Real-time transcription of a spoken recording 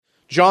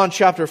John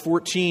chapter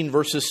 14,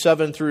 verses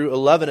 7 through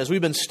 11. As we've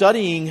been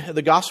studying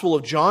the Gospel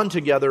of John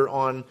together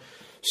on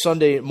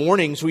Sunday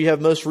mornings, we have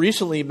most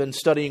recently been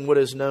studying what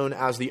is known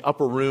as the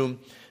Upper Room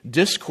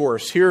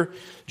Discourse. Here,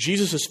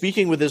 Jesus is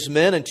speaking with his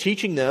men and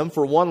teaching them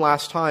for one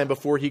last time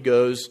before he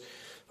goes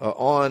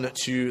on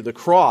to the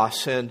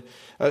cross. And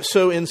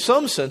so in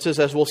some senses,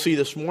 as we'll see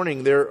this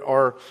morning, there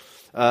are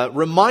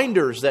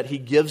reminders that he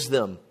gives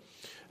them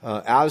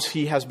as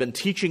he has been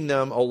teaching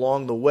them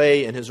along the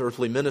way in his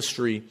earthly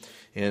ministry.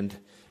 And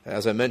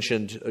as I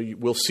mentioned,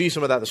 we'll see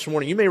some of that this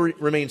morning. You may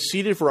remain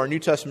seated for our New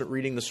Testament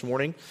reading this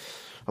morning.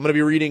 I'm going to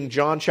be reading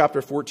John chapter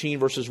 14,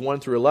 verses 1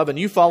 through 11.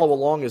 You follow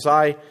along as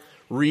I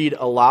read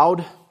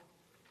aloud.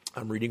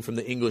 I'm reading from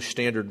the English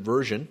Standard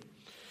Version.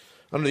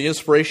 Under the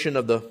inspiration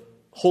of the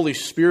Holy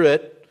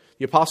Spirit,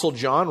 the Apostle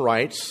John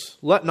writes,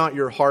 "Let not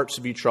your hearts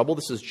be troubled."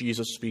 This is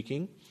Jesus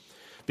speaking.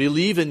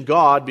 "Believe in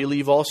God,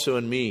 believe also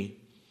in me.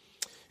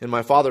 In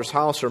my Father's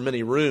house are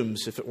many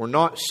rooms. If it were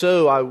not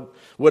so,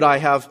 would I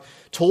have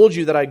told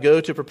you that I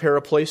go to prepare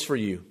a place for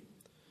you?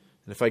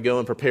 And if I go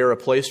and prepare a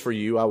place for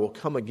you, I will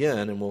come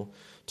again and will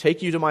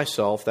take you to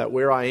myself, that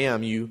where I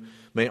am, you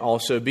may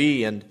also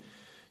be. And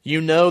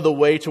you know the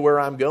way to where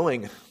I'm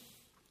going."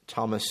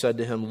 Thomas said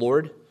to him,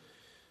 "Lord,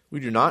 we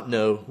do not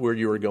know where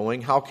you are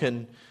going. How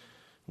can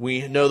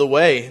we know the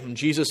way?" And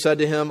Jesus said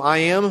to him, "I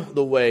am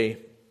the way,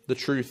 the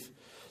truth,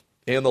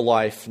 and the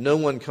life. No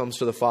one comes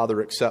to the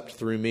Father except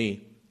through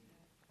me.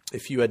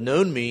 If you had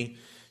known me,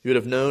 you would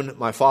have known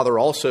my Father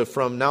also.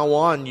 From now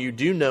on, you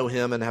do know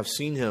him and have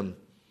seen him."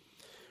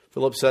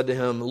 Philip said to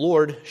him,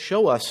 "Lord,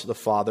 show us the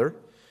Father,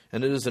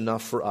 and it is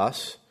enough for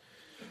us."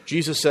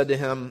 Jesus said to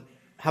him,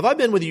 "Have I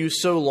been with you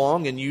so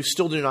long, and you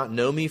still do not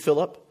know me,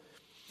 Philip?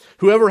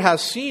 Whoever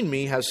has seen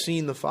me has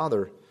seen the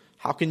Father.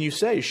 How can you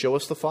say, 'Show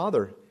us the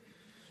Father'?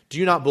 Do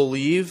you not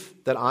believe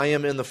that I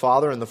am in the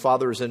Father, and the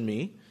Father is in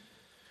me?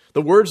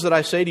 The words that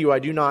I say to you, I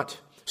do not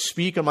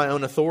speak on my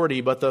own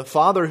authority, but the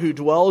Father who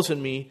dwells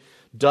in me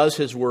does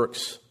his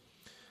works.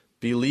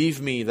 Believe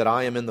me that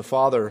I am in the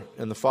Father,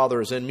 and the Father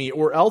is in me,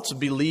 or else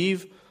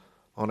believe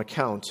on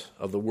account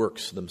of the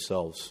works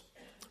themselves."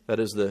 That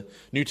is the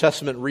New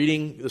Testament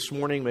reading this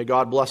morning. May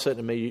God bless it,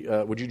 and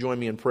would you join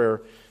me in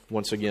prayer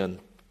once again?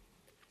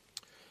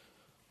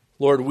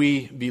 Lord,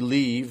 we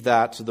believe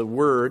that the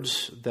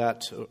words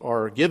that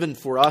are given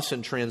for us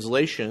in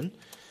translation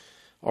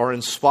are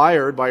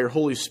inspired by your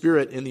Holy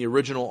Spirit in the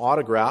original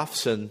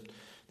autographs, and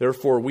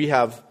therefore we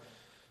have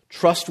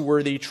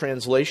trustworthy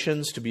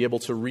translations to be able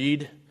to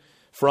read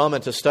from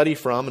and to study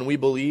from, and we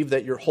believe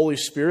that your Holy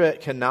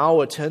Spirit can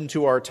now attend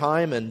to our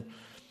time and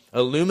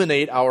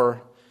illuminate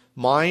our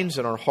minds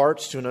and our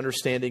hearts to an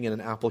understanding and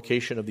an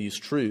application of these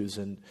truths.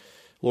 And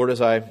Lord,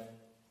 as I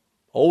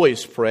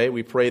always pray,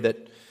 we pray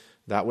that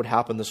that would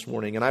happen this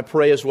morning. And I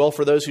pray as well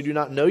for those who do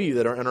not know you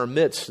that are in our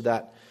midst,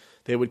 that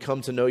they would come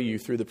to know you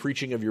through the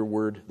preaching of your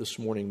word this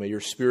morning. May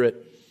your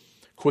Spirit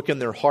quicken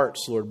their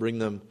hearts, Lord, bring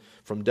them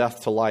from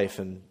death to life,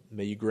 and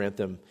may you grant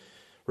them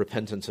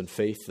repentance and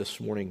faith this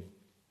morning.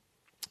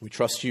 We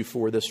trust you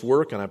for this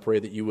work, and I pray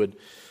that you would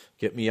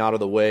get me out of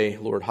the way.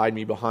 Lord, hide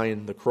me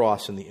behind the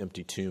cross and the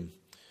empty tomb.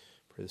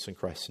 I pray this in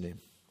Christ's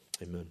name.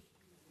 Amen.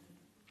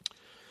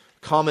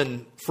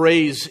 Common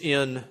phrase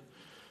in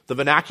the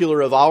vernacular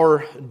of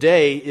our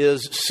day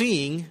is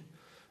seeing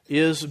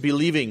is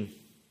believing.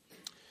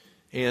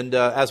 And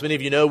as many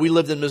of you know, we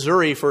lived in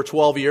Missouri for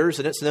 12 years,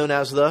 and it's known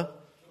as the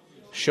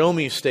Show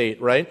Me State,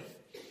 right?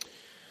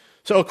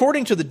 So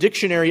according to the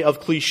Dictionary of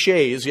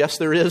Cliches, yes,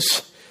 there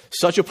is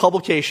such a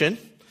publication,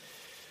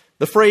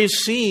 the phrase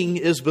seeing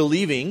is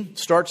believing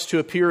starts to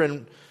appear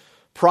in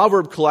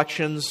proverb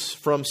collections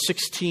from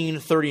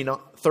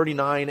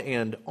 1639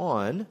 and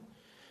on.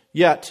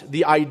 Yet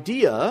the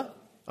idea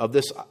of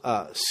this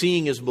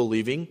seeing is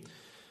believing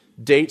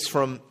dates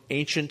from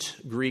ancient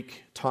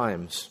Greek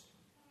times.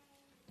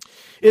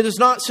 It is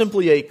not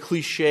simply a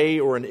cliche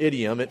or an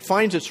idiom. It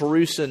finds its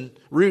roots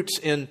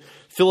in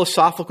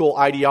philosophical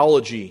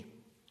ideology.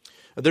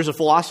 There's a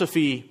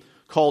philosophy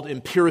called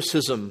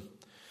empiricism,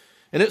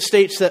 and it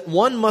states that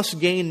one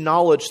must gain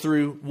knowledge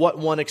through what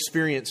one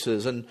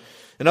experiences. And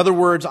in other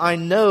words, I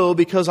know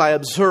because I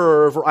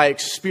observe or I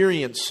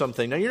experience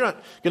something. Now, you're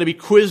not going to be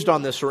quizzed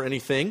on this or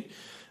anything,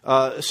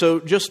 so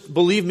just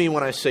believe me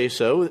when I say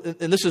so.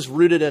 And this is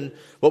rooted in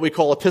what we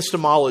call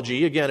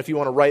epistemology. Again, if you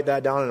want to write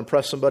that down and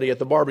impress somebody at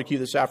the barbecue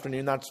this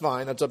afternoon, that's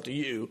fine. That's up to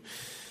you.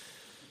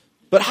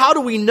 But how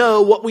do we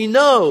know what we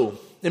know?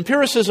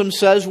 Empiricism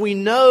says we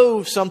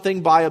know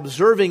something by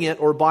observing it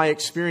or by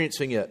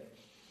experiencing it.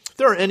 If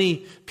there are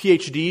any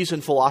PhDs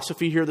in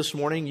philosophy here this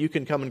morning, you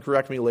can come and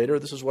correct me later.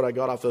 This is what I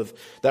got off of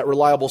that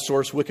reliable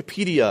source,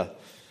 Wikipedia.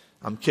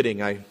 I'm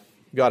kidding. I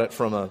got it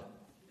from a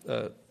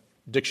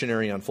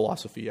dictionary on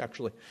philosophy,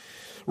 actually.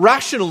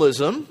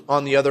 Rationalism,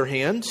 on the other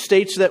hand,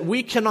 states that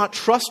we cannot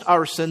trust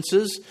our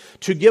senses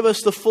to give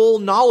us the full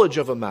knowledge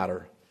of a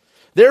matter.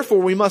 Therefore,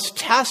 we must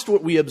test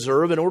what we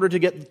observe in order to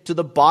get to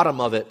the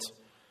bottom of it.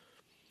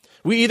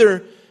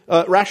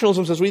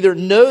 Rationalism says we either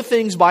know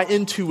things by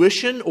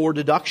intuition or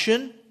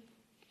deduction,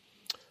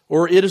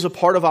 or it is a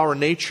part of our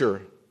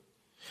nature.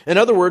 In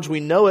other words,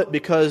 we know it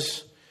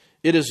because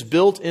it is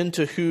built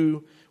into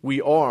who we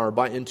are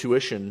by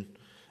intuition.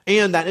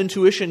 And that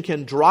intuition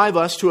can drive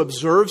us to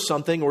observe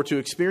something or to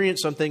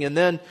experience something and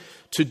then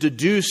to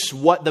deduce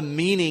what the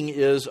meaning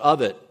is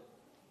of it.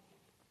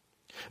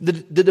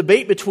 The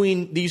debate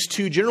between these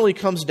two generally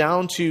comes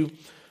down to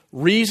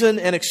reason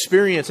and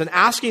experience and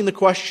asking the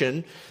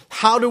question,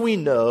 how do we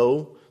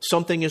know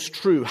something is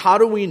true? How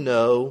do we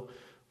know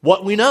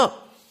what we know?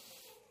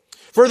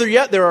 Further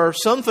yet, there are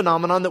some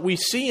phenomena that we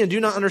see and do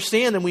not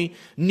understand, and we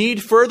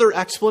need further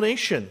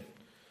explanation.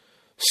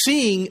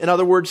 Seeing, in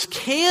other words,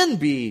 can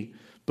be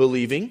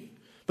believing,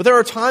 but there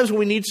are times when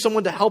we need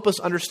someone to help us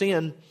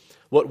understand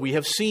what we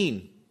have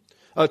seen.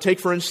 Take,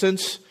 for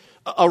instance,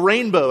 a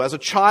rainbow. As a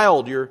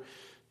child, you're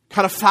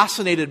kind of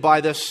fascinated by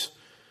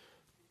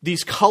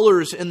these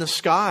colors in the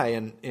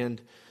sky,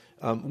 and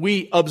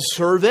we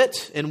observe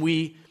it, and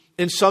we,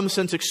 in some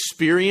sense,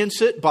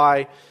 experience it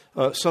by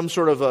some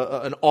sort of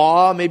an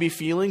awe, maybe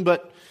feeling.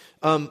 But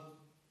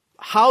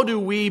how do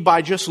we,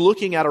 by just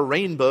looking at a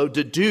rainbow,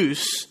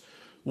 deduce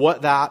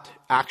what that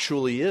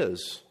actually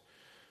is?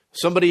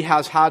 Somebody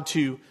has had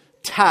to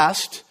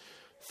test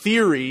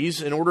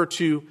theories in order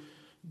to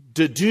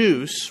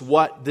deduce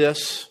what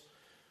this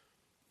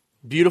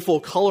beautiful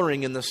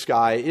coloring in the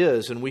sky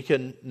is. And we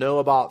can know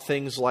about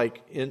things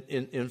like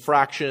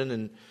infraction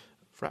and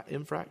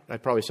I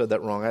probably said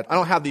that wrong. I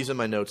don't have these in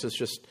my notes. It's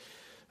just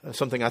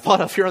something I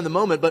thought of here in the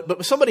moment.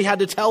 But somebody had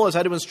to tell us,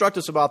 had to instruct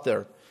us about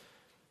that.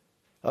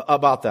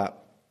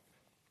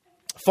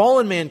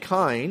 Fallen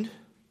mankind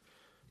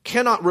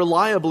cannot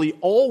reliably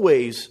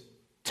always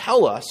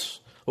tell us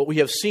what we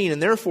have seen,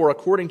 and therefore,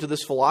 according to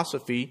this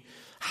philosophy,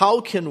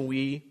 how can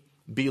we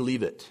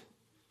believe it?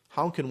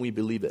 How can we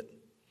believe it?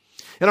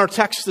 In our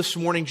text this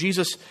morning,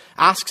 Jesus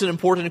asks an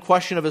important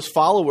question of his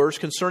followers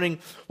concerning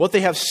what they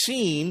have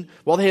seen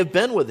while they have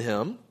been with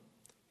him.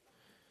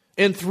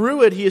 And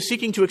through it, he is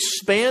seeking to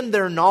expand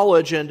their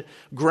knowledge and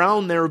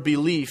ground their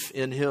belief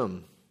in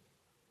him.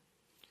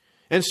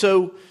 And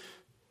so,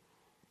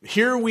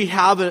 here we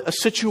have a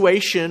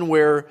situation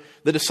where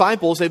the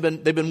disciples, they've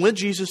been with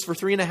Jesus for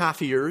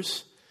 3.5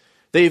 years.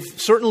 They've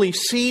certainly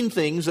seen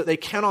things that they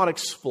cannot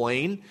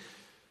explain,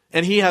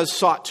 and he has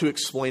sought to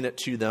explain it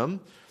to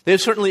them. They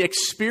have certainly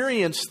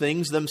experienced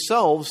things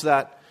themselves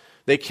that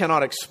they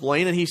cannot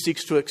explain, and he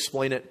seeks to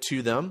explain it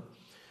to them.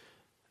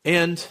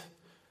 And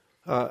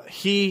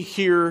he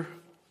here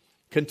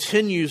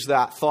continues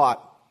that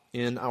thought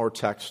in our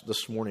text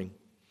this morning.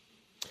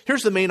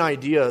 Here's the main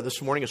idea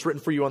this morning. It's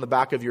written for you on the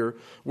back of your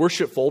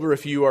worship folder.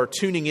 If you are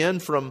tuning in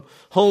from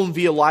home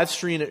via live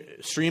stream,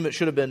 it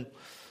should have been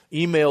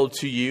emailed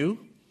to you.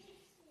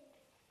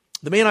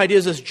 The main idea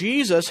is this: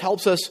 Jesus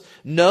helps us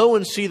know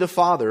and see the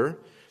Father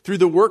through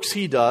the works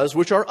he does,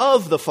 which are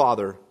of the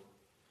Father.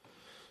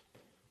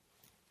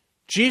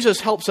 Jesus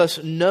helps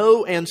us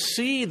know and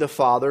see the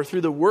Father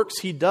through the works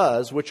he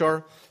does, which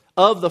are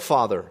of the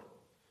Father.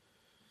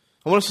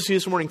 I want us to see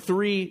this morning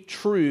 3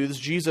 truths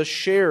Jesus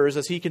shares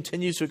as he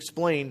continues to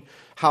explain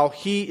how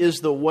he is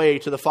the way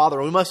to the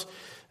Father. We must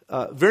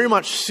very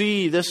much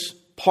see this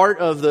part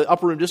of the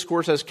Upper Room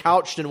Discourse as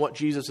couched in what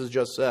Jesus has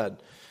just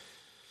said.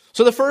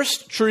 So the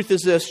first truth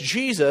is this: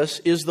 Jesus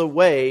is the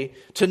way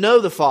to know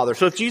the Father.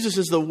 So if Jesus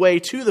is the way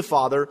to the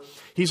Father,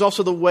 he's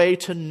also the way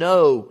to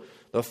know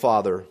the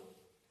Father.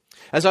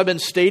 As I've been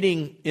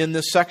stating in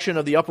this section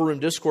of the Upper Room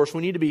Discourse,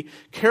 we need to be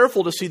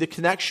careful to see the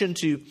connection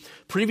to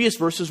previous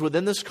verses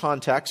within this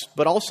context,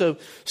 but also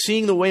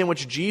seeing the way in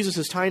which Jesus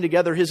is tying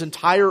together his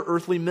entire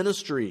earthly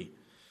ministry.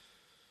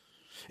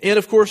 And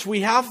of course,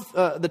 we have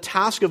the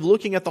task of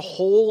looking at the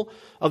whole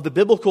of the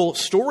biblical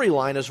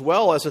storyline as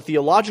well as the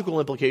theological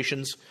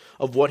implications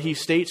of what he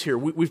states here.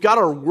 We've got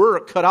our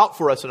work cut out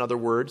for us, in other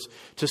words,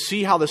 to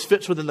see how this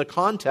fits within the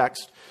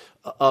context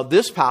of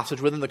this passage,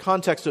 within the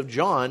context of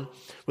John,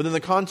 within the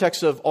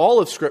context of all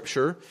of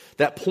Scripture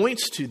that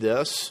points to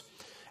this,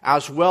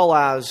 as well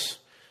as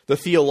the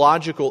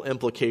theological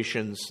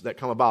implications that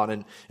come about.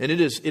 And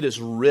it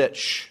is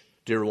rich,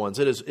 dear ones.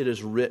 It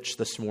is rich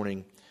this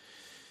morning.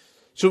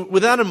 So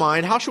with that in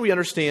mind, how should we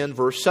understand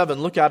verse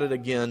 7? Look at it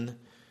again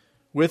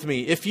with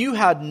me. If you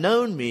had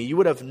known me, you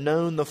would have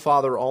known the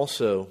Father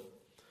also.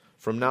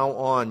 From now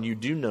on, you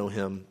do know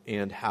him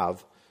and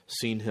have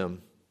seen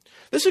him.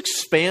 This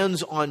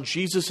expands on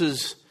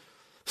Jesus'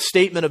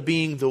 statement of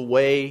being the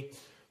way,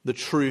 the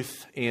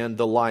truth, and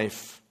the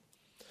life.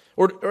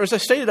 Or as I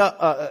stated,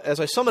 as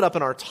I sum it up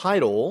in our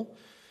title,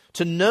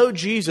 to know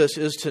Jesus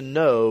is to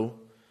know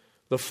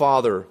the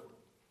Father.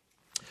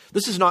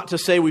 This is not to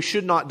say we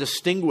should not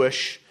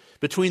distinguish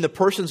between the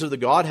persons of the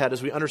Godhead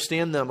as we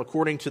understand them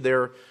according to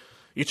their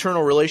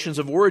eternal relations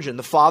of origin.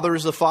 The Father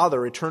is the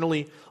Father,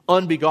 eternally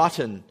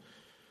unbegotten.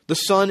 The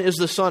Son is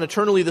the Son,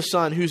 eternally the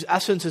Son, whose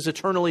essence is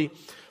eternally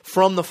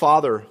from the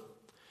Father.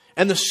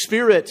 And the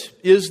Spirit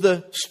is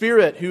the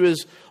Spirit, who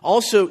is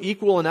also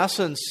equal in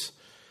essence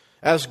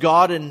as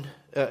God and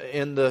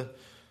the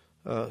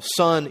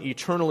Son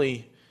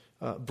eternally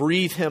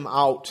breathe him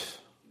out,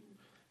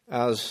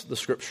 as the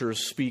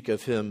Scriptures speak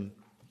of him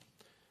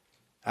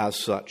as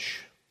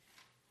such.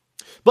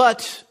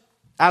 But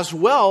as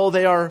well,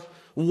 they are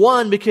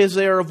one because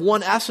they are of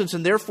one essence,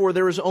 and therefore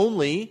there is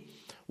only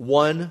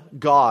one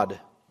God.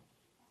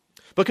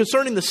 But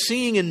concerning the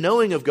seeing and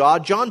knowing of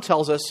God, John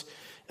tells us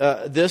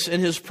this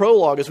in his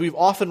prologue, as we've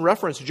often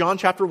referenced, John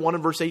chapter 1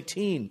 and verse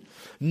 18.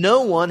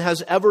 No one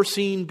has ever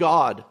seen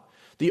God.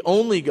 The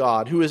only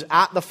God who is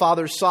at the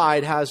Father's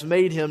side has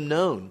made him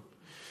known.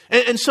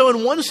 And so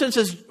in one sense,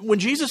 when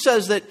Jesus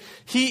says that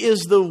he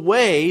is the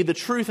way, the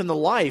truth, and the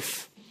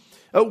life,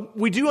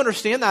 we do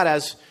understand that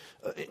as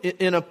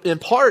in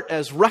part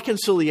as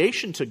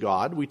reconciliation to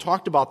God. We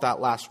talked about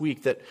that last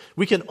week, that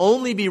we can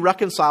only be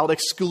reconciled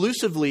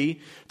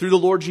exclusively through the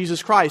Lord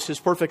Jesus Christ, his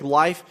perfect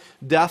life,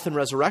 death, and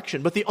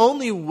resurrection. But the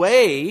only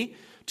way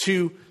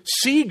to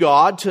see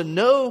God, to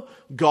know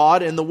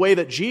God in the way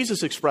that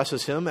Jesus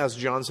expresses him, as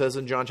John says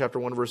in John chapter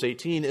 1 verse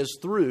 18, is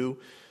through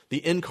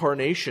the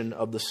incarnation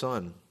of the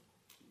Son.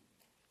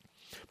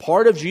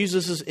 Part of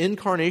Jesus'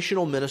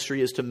 incarnational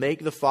ministry is to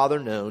make the Father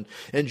known,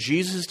 and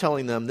Jesus is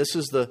telling them this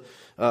is the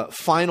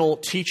final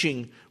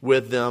teaching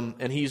with them,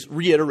 and he's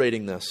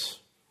reiterating this.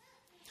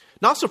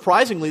 Not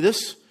surprisingly,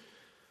 this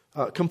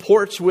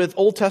comports with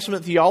Old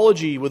Testament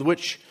theology with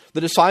which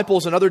the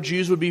disciples and other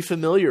Jews would be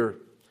familiar.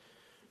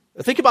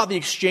 Think about the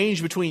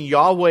exchange between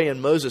Yahweh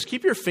and Moses.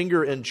 Keep your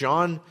finger in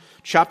John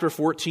chapter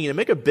 14 and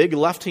make a big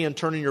left-hand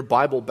turn in your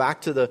Bible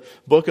back to the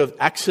book of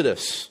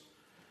Exodus.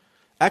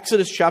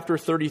 Exodus chapter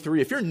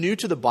 33. If you're new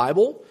to the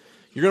Bible,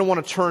 you're going to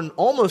want to turn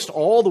almost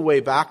all the way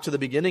back to the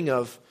beginning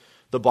of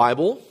the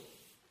Bible.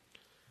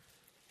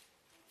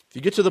 If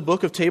you get to the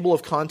book of Table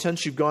of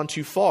Contents, you've gone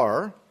too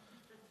far.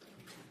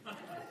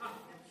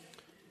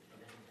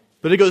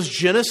 But it goes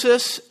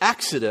Genesis,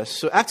 Exodus.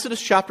 So Exodus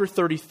chapter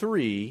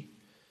 33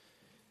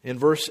 in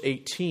verse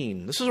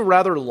 18. This is a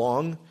rather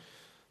long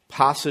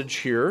passage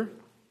here.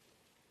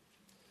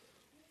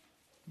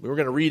 We're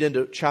going to read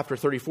into chapter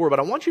 34, but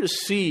I want you to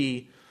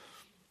see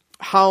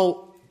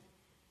how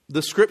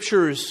the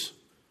Scriptures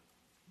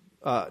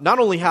not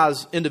only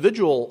has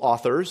individual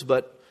authors,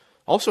 but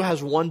also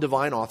has one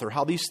divine author,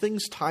 how these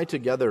things tie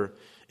together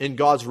in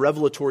God's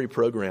revelatory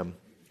program.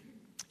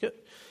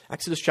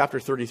 Exodus chapter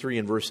 33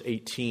 and verse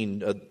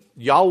 18.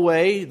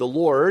 Yahweh, the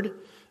Lord,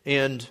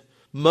 and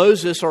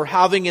Moses are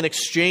having an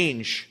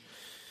exchange.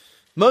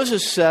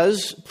 Moses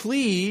says,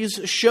 "Please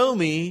show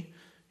me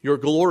your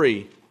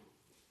glory."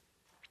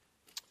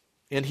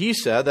 And he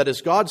said, that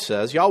is God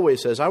says, Yahweh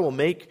says, "I will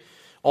make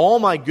all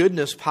my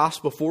goodness pass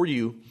before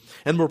you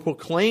and will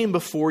proclaim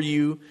before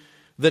you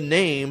the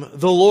name,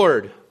 the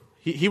Lord."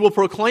 He will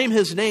proclaim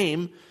his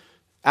name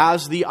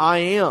as the I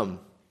am,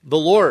 the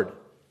Lord.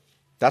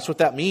 That's what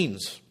that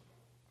means.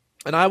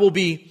 "And I will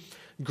be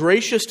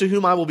gracious to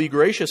whom I will be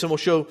gracious, and will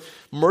show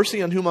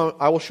mercy on whom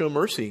I will show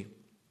mercy."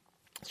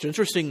 It's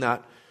interesting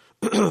that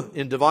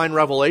in divine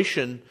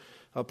revelation,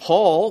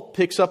 Paul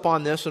picks up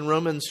on this in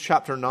Romans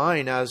chapter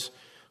 9 as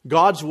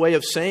God's way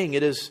of saying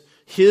it is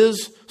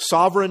his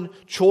sovereign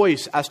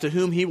choice as to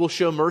whom he will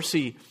show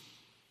mercy,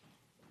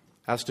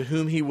 as to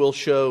whom he will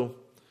show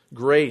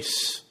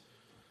grace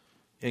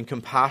and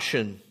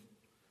compassion.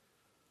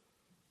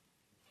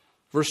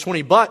 Verse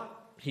 20, "But,"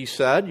 he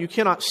said, "you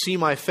cannot see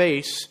my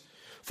face,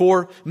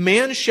 for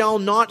man shall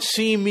not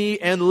see me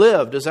and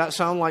live." Does that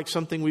sound like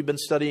something we've been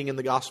studying in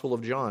the Gospel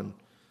of John?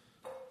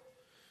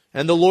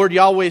 "And the Lord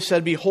Yahweh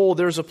said, Behold,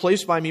 there is a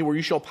place by me where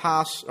you shall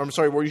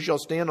where you shall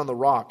stand on the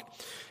rock.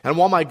 And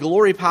while my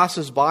glory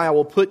passes by, I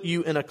will put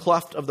you in a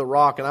cleft of the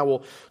rock, and I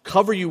will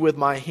cover you with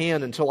my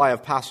hand until I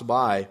have passed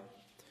by.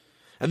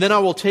 And then I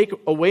will take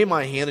away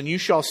my hand, and you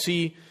shall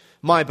see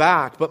my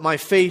back, but my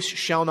face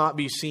shall not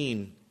be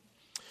seen.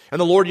 And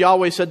the Lord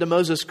Yahweh said to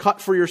Moses,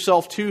 Cut for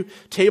yourself 2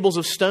 tables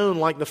of stone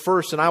like the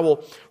first, and I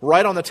will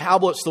write on the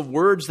tablets the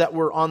words that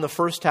were on the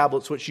first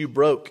tablets which you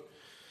broke.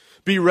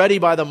 Be ready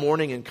by the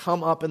morning, and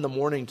come up in the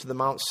morning to the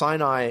Mount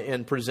Sinai,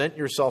 and present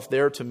yourself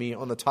there to me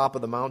on the top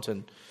of the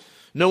mountain.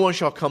 No one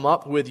shall come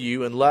up with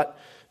you, and let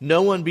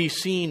no one be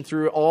seen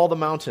through all the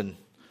mountain.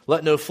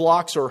 Let no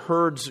flocks or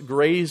herds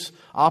graze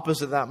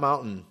opposite that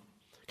mountain."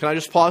 Can I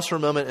just pause for a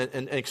moment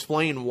and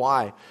explain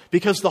why?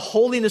 Because the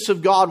holiness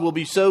of God will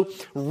be so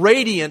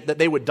radiant that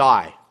they would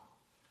die.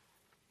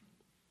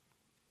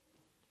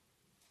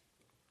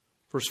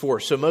 Verse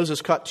 4, "So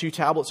Moses cut 2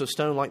 tablets of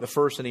stone like the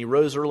first, and he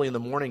rose early in the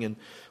morning and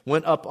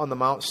went up on the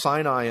Mount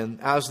Sinai, and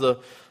as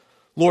the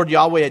Lord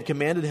Yahweh had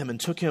commanded him,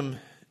 and took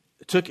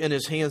in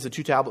his hands the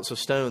 2 tablets of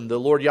stone. The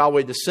Lord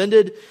Yahweh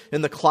descended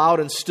in the cloud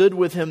and stood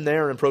with him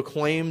there and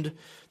proclaimed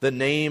the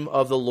name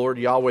of the Lord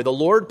Yahweh. The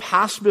Lord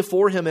passed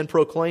before him and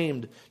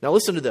proclaimed." Now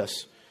listen to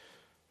this.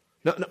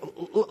 Now,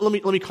 let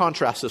me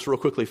contrast this real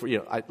quickly for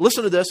you.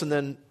 Listen to this and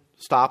then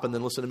stop and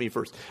then listen to me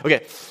first.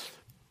 Okay.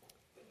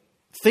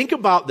 Think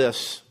about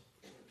this.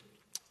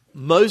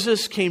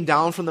 Moses came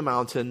down from the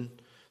mountain,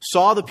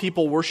 saw the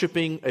people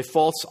worshiping a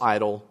false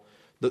idol,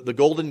 the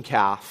golden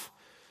calf,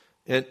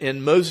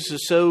 and Moses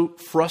is so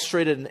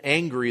frustrated and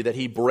angry that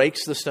he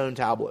breaks the stone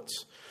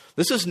tablets.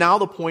 This is now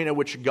the point at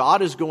which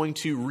God is going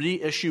to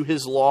reissue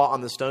his law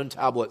on the stone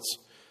tablets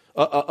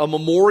a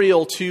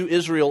memorial to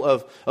Israel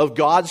of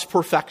God's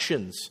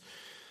perfections,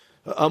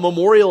 a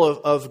memorial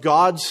of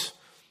God's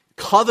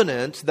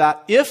covenant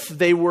that if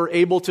they were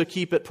able to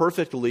keep it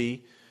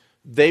perfectly,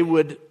 they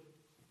would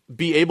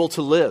be able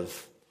to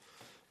live.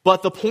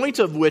 But the point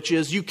of which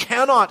is you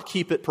cannot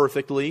keep it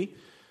perfectly,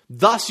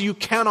 thus you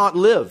cannot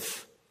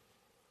live.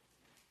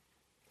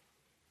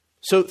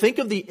 So think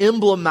of the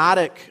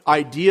emblematic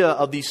idea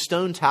of these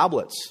stone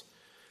tablets.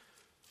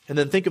 And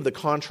then think of the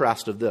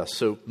contrast of this.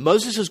 So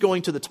Moses is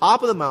going to the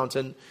top of the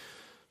mountain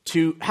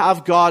to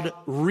have God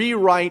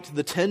rewrite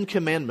the 10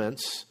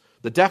 Commandments,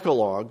 the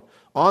Decalogue,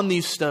 on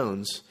these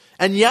stones.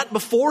 And yet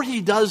before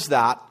he does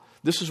that,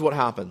 this is what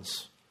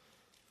happens.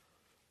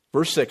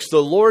 Verse 6,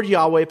 the Lord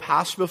Yahweh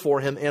passed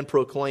before him and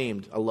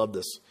proclaimed. I love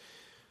this.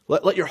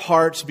 Let your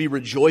hearts be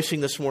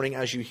rejoicing this morning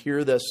as you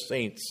hear this,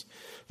 saints.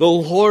 The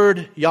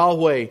Lord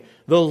Yahweh,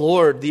 the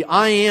Lord, the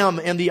I am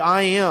and the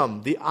I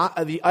am,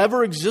 the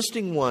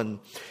ever-existing one,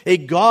 a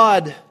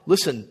God,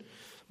 listen,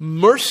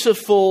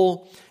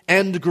 merciful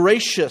and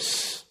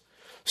gracious,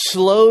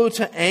 slow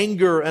to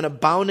anger and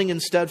abounding in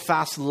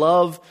steadfast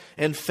love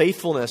and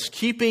faithfulness,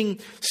 keeping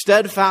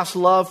steadfast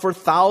love for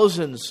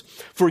thousands,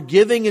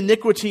 forgiving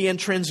iniquity and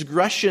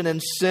transgression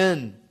and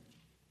sin.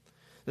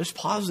 Let's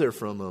pause there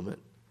for a moment.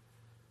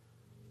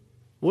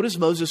 What is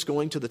Moses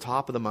going to the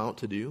top of the mount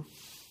to do?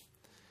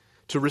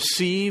 To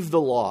receive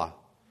the law.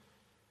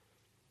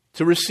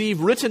 To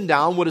receive written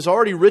down what is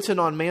already written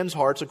on man's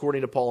hearts,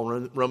 according to Paul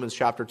in Romans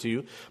chapter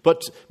 2.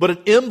 But an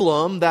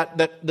emblem that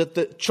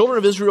the children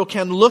of Israel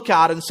can look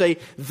at and say,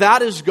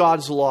 that is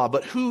God's law.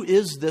 But who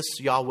is this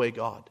Yahweh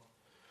God?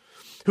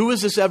 Who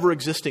is this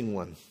ever-existing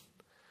one?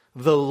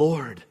 The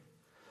Lord.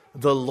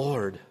 The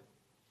Lord.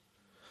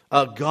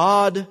 A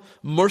God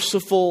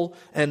merciful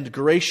and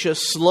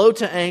gracious, slow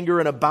to anger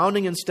and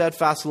abounding in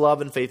steadfast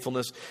love and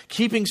faithfulness,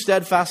 keeping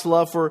steadfast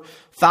love for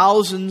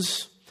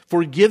thousands,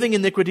 forgiving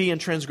iniquity and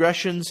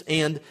transgressions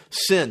and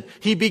sin.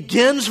 He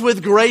begins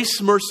with grace,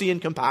 mercy, and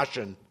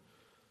compassion.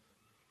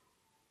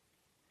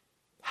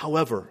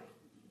 However,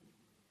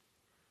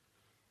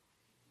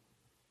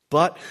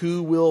 but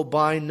who will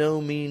by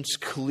no means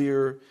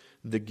clear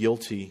the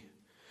guilty,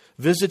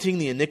 visiting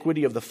the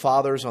iniquity of the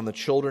fathers on the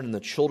children and the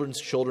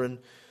children's children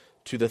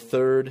to the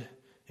third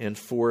and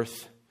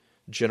fourth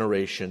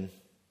generation.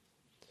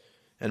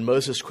 And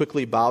Moses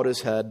quickly bowed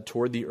his head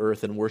toward the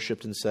earth and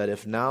worshipped and said,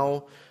 if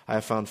now I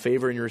have found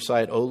favor in your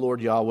sight, O Lord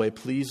Yahweh,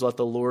 please let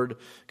the Lord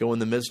go in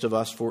the midst of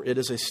us, for it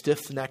is a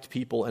stiff-necked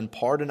people, and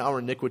pardon our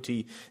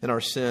iniquity and our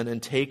sin,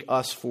 and take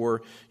us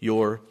for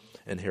your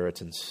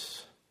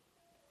inheritance.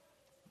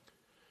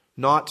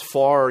 Not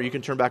far, you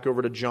can turn back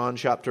over to John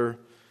chapter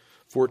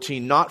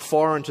 14, not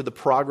far into the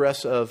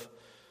progress of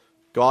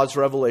God's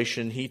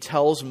revelation, he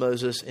tells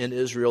Moses in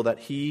Israel that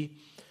he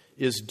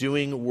is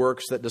doing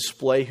works that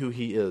display who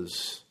he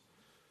is.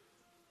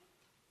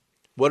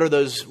 What are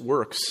those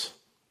works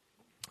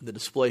that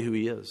display who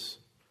he is?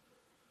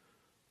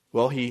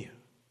 Well, he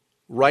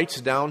writes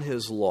down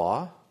his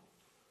law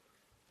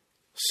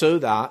so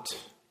that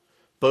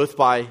both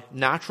by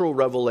natural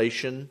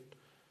revelation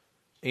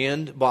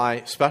and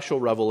by special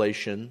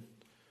revelation,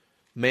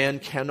 man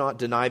cannot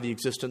deny the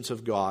existence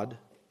of God.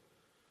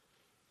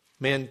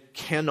 Man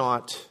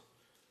cannot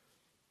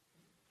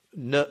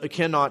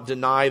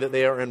deny that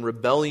they are in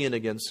rebellion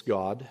against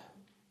God.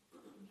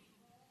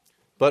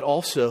 But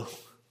also,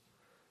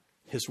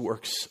 his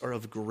works are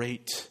of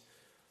great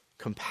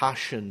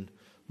compassion,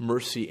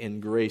 mercy,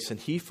 and grace. And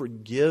he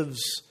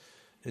forgives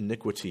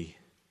iniquity.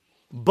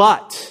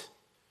 But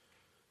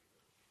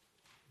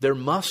there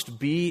must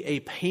be a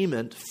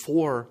payment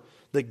for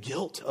the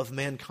guilt of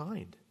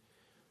mankind.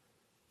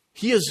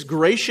 He is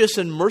gracious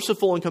and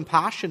merciful and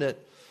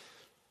compassionate,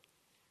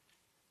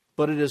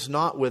 but it is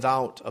not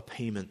without a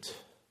payment.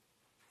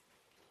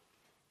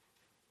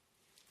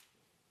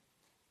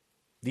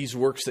 These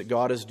works that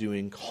God is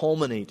doing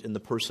culminate in the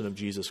person of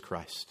Jesus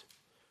Christ.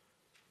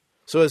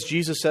 So as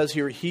Jesus says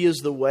here, he is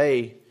the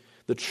way,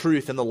 the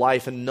truth, and the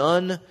life, and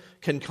none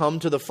can come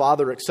to the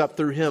Father except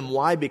through him.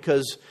 Why?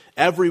 Because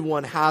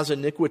everyone has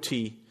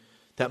iniquity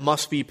that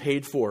must be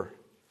paid for.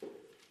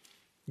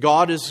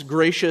 God is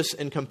gracious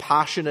and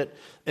compassionate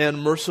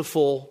and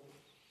merciful,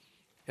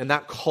 and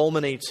that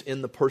culminates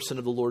in the person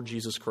of the Lord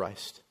Jesus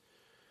Christ.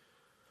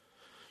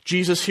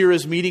 Jesus here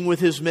is meeting with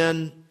his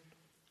men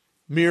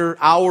mere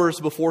hours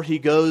before he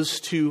goes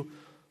to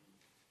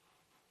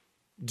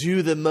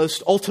do the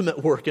most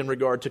ultimate work in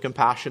regard to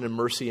compassion and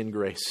mercy and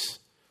grace.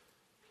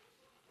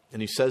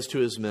 And he says to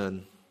his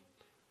men,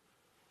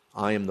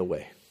 I am the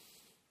way.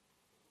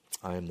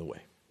 I am the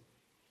way.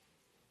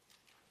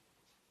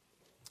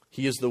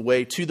 He is the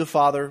way to the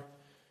Father,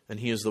 and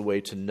he is the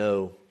way to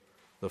know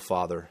the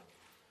Father.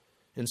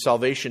 In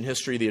salvation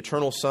history, the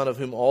eternal Son, of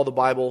whom all the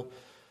Bible,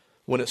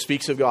 when it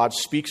speaks of God,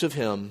 speaks of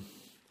him,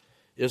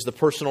 is the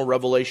personal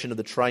revelation of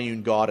the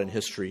triune God in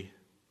history.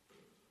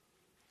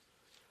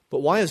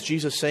 But why is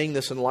Jesus saying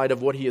this in light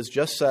of what he has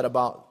just said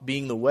about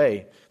being the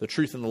way, the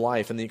truth, and the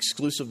life, and the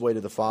exclusive way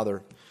to the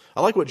Father?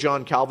 I like what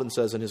John Calvin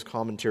says in his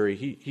commentary.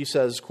 He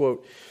says,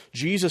 quote,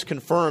 Jesus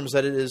confirms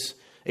that it is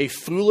a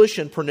foolish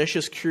and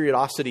pernicious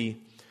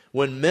curiosity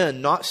when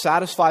men, not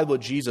satisfied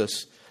with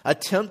Jesus,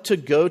 attempt to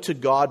go to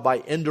God by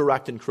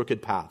indirect and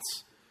crooked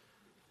paths.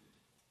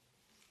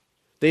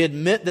 They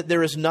admit that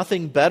there is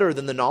nothing better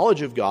than the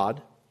knowledge of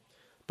God,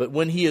 but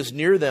when He is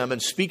near them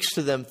and speaks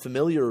to them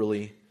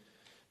familiarly,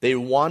 they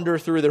wander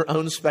through their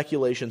own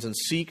speculations and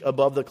seek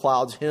above the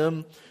clouds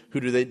Him who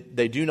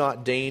they do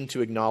not deign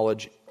to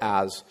acknowledge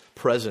as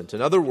present.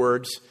 In other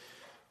words,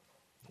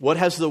 what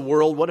has the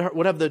world,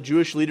 what have the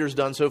Jewish leaders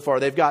done so far?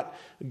 They've got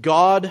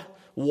God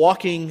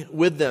walking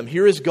with them.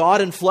 Here is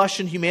God in flesh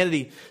and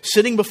humanity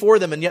sitting before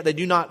them, and yet they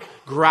do not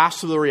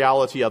grasp the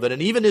reality of it.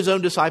 And even His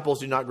own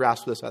disciples do not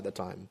grasp this at the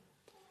time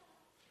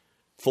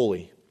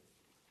fully.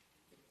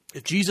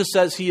 If Jesus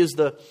says He is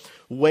the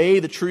way,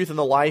 the truth, and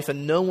the life,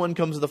 and no one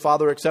comes to the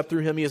Father except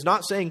through Him, He is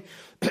not saying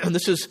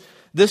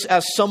this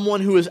as someone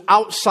who is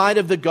outside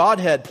of the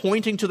Godhead,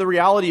 pointing to the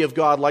reality of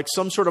God like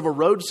some sort of a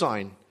road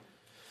sign.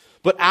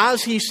 But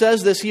as He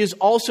says this, He is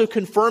also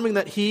confirming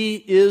that He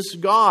is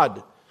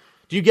God.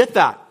 Do you get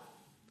that?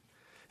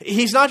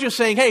 He's not just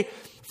saying, hey,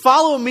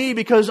 follow me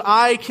because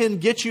I can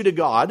get you to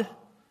God.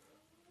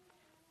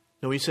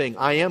 No, He's saying,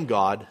 I am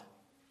God,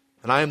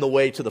 and I am the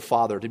way to the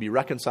Father, to be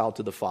reconciled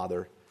to the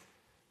Father.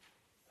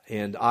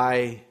 And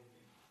I,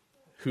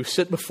 who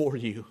sit before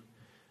you,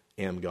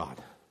 am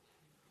God.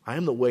 I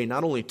am the way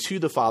not only to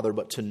the Father,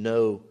 but to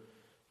know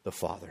the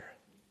Father.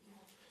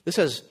 This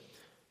has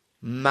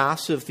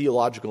massive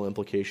theological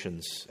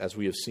implications, as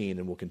we have seen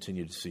and will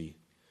continue to see.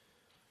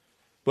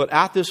 But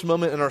at this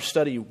moment in our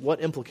study, what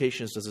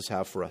implications does this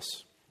have for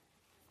us?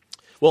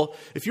 Well,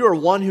 if you are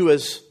one who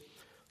is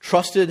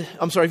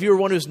if you are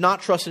one who is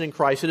not trusted in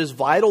Christ, it is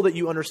vital that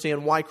you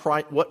understand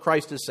what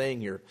Christ is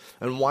saying here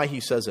and why He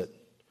says it.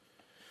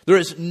 There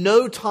is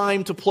no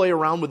time to play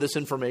around with this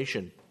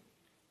information.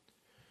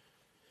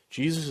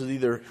 Jesus is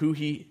either who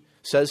He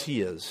says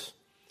He is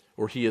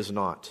or He is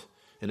not.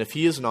 And if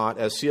He is not,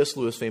 as C.S.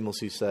 Lewis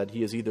famously said,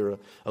 He is either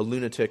a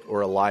lunatic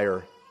or a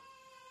liar.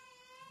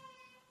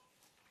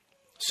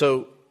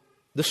 So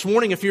this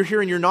morning, if you're here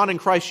and you're not in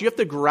Christ, you have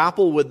to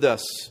grapple with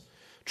this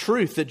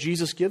truth that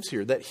Jesus gives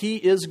here, that He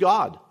is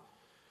God,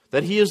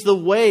 that He is the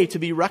way to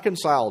be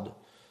reconciled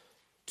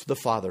to the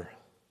Father.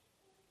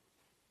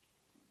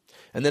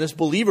 And then as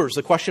believers,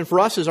 the question for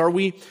us is, are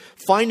we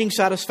finding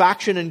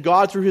satisfaction in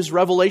God through His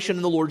revelation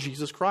in the Lord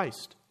Jesus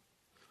Christ?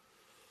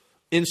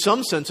 In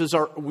some senses,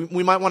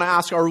 we might want to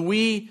ask, are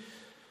we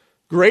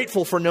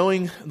grateful for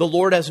knowing the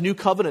Lord as new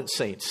covenant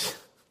saints?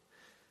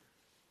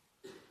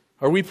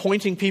 Are we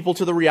pointing people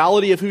to the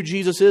reality of who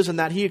Jesus is and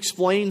that He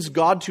explains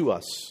God to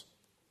us?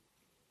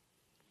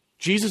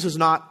 Jesus is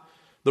not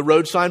the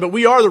road sign, but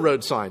we are the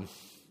road sign.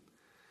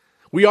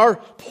 We are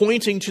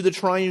pointing to the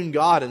triune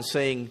God and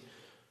saying,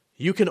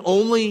 you can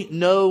only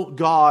know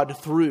God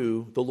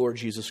through the Lord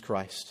Jesus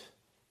Christ.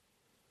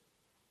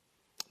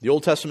 The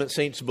Old Testament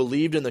saints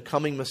believed in the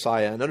coming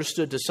Messiah and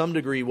understood to some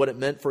degree what it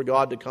meant for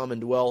God to come and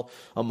dwell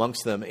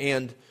amongst them.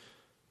 And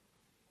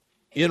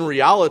in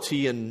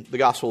reality, in the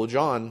Gospel of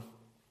John,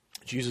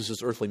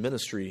 Jesus' earthly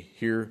ministry,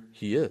 here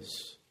He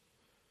is.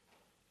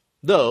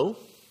 Though,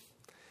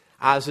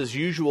 as is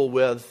usual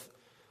with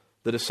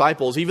the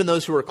disciples, even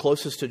those who are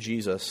closest to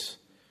Jesus,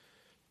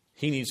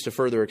 He needs to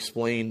further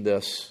explain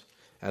this,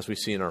 as we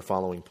see in our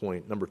following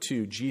point. Number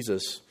 2,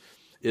 Jesus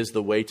is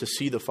the way to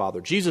see the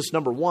Father. Jesus,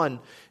 number 1,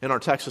 in our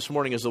text this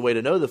morning, is the way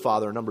to know the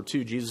Father. Number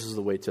 2, Jesus is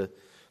the way to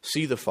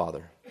see the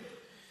Father.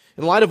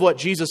 In light of what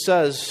Jesus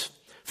says,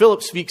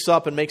 Philip speaks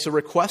up and makes a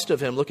request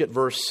of Him. Look at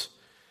verse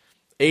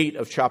 8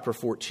 of chapter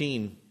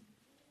 14.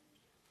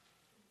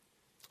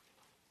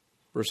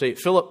 Verse 8,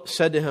 Philip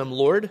said to Him,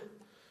 Lord,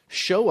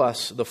 show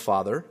us the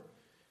Father,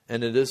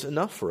 and it is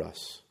enough for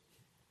us.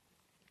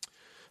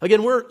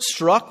 Again, we're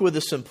struck with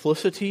the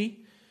simplicity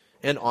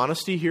and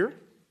honesty here.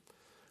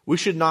 We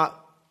should not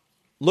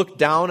look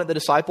down at the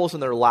disciples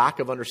and their lack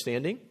of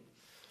understanding.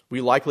 We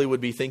likely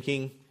would be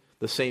thinking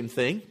the same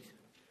thing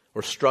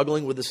or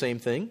struggling with the same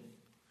thing.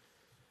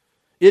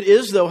 It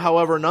is, though,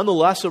 however,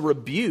 nonetheless a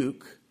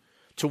rebuke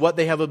to what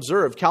they have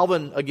observed.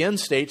 Calvin again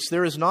states,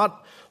 there is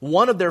not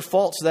one of their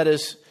faults that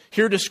is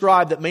here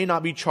described that may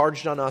not be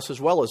charged on us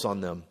as well as on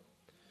them.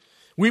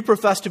 We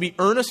profess to be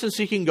earnest in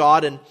seeking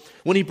God, and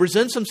when He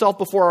presents Himself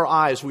before our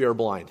eyes, we are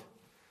blind.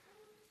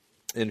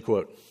 End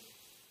quote.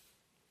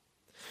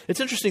 It's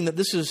interesting that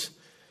this is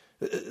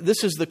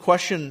the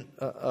question,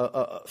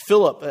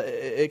 Philip.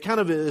 It kind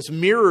of is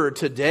mirrored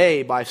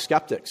today by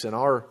skeptics in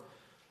our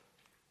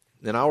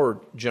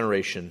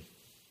generation.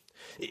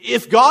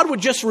 If God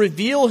would just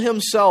reveal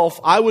Himself,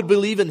 I would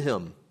believe in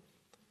Him.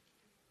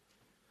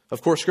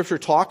 Of course, Scripture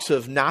talks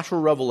of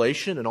natural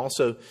revelation and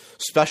also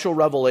special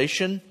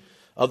revelation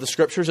of the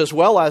Scriptures, as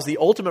well as the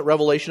ultimate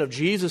revelation of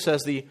Jesus,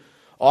 as the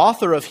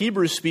author of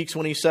Hebrews speaks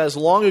when he says,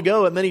 long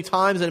ago, at many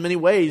times and in many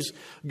ways,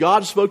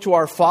 God spoke to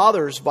our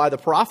fathers by the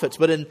prophets,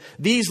 but in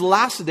these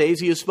last days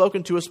He has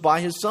spoken to us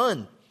by His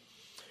Son,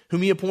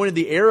 whom He appointed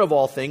the heir of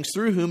all things,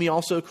 through whom He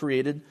also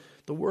created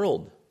the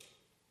world.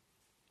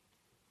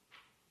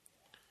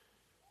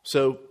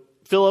 So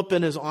Philip,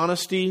 in his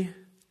honesty,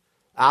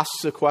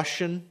 asks a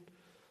question,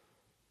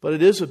 but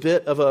it is a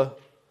bit of a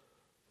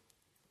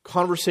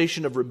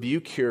conversation of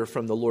rebuke here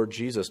from the Lord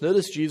Jesus.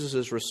 Notice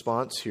Jesus'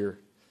 response here.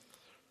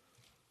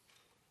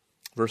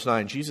 Verse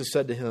 9, Jesus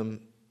said to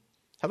him,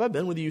 "Have I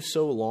been with you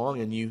so long,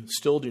 and you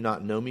still do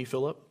not know me,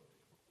 Philip?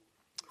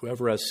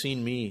 Whoever has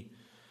seen me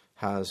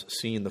has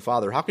seen the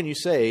Father. How can you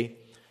say,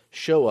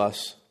 'Show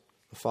us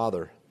the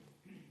Father'?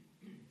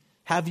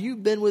 Have you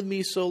been with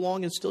me so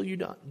long, and still you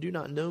do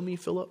not know me,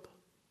 Philip?"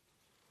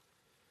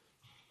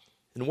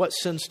 In what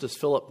sense does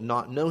Philip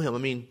not know him? I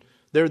mean,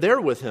 they're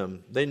there with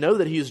him. They know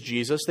that he is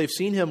Jesus. They've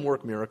seen him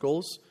work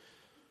miracles.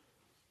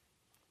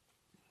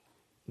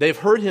 They've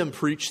heard him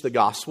preach the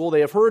gospel. They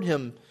have heard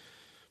him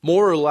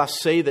more or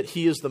less say that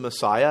he is the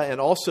Messiah, and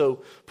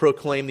also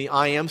proclaim the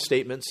I am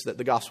statements that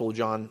the Gospel of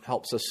John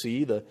helps us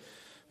see, the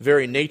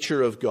very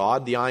nature of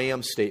God, the I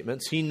am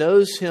statements. He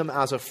knows him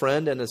as a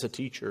friend and as a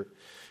teacher.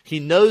 He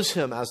knows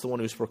him as the one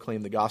who's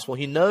proclaimed the gospel.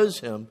 He knows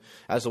him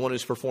as the one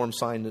who's performed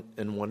signs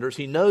and wonders.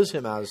 He knows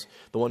him as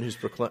the one who's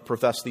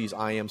professed these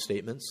I am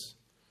statements.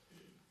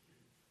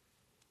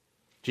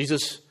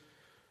 Jesus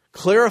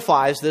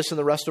clarifies this in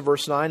the rest of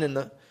verse 9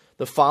 and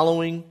the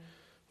following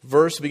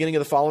verse, beginning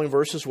of the following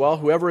verse as well.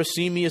 "Whoever has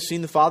seen me has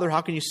seen the Father.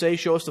 How can you say,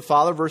 'Show us the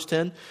Father'?" Verse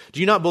 10, "Do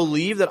you not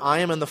believe that I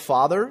am in the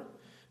Father, and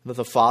that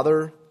the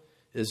Father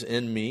is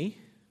in me?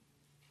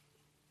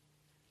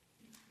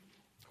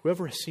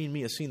 Whoever has seen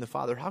me has seen the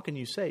Father. How can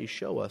you say,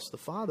 'Show us the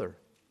Father'?"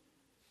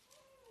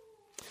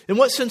 In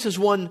what sense has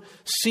one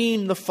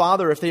seen the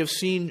Father if they have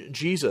seen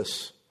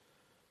Jesus?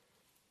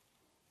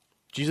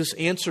 Jesus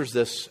answers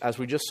this, as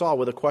we just saw,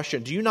 with a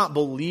question. Do you not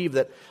believe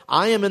that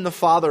I am in the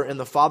Father and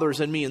the Father is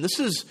in me? And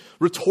this is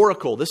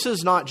rhetorical. This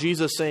is not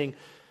Jesus saying,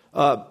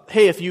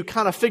 hey, if you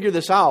kind of figure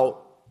this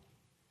out,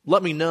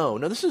 let me know.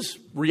 No, this is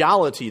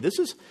reality. This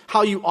is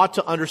how you ought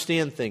to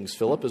understand things,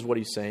 Philip, is what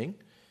he's saying.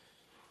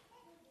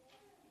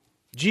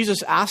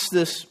 Jesus asks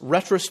this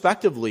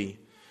retrospectively.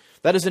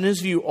 That is, in his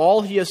view,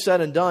 all he has said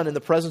and done in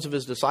the presence of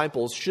his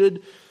disciples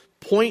should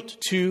point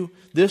to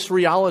this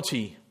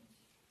reality.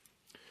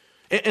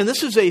 And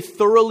this is a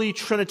thoroughly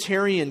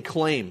Trinitarian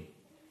claim.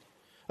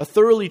 A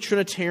thoroughly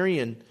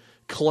Trinitarian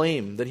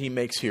claim that he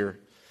makes here.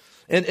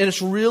 And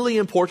it's really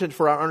important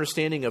for our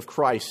understanding of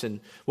Christ and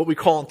what we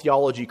call in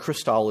theology,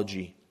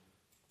 Christology.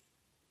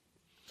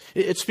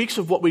 It speaks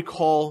of what we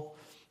call,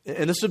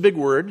 and this is a big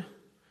word,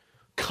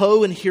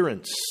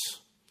 co-inherence.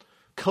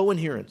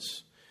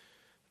 Co-inherence.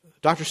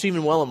 Dr.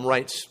 Stephen Wellum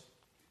writes,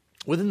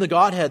 within the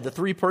Godhead, the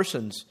three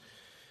persons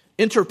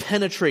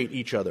interpenetrate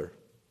each other.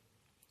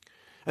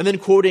 And then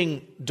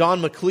quoting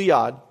Don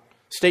McLeod,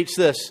 states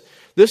this: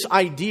 this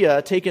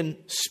idea taken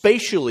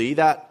spatially,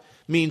 that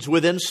means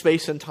within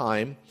space and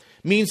time,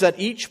 means that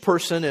each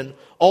person and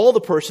all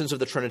the persons of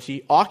the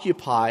Trinity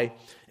occupy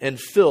and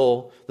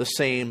fill the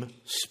same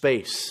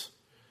space.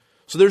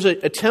 So there's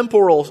a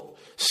temporal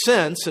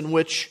sense in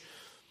which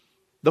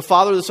the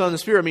Father, the Son, and the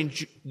Spirit, I mean,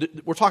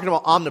 we're talking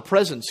about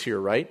omnipresence here,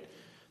 right?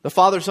 The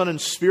Father, Son,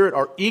 and Spirit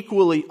are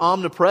equally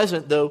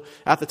omnipresent, though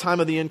at the time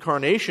of the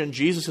incarnation,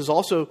 Jesus is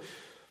also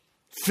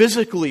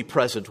physically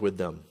present with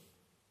them.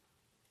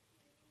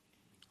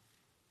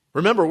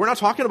 Remember, we're not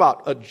talking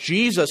about a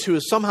Jesus who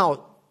is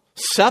somehow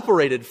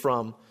separated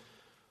from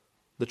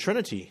the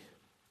Trinity.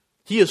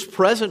 He is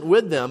present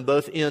with them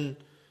both in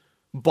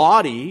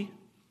body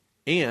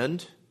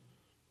and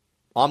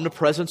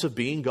omnipresence of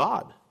being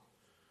God.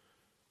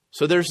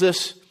 So there's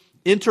this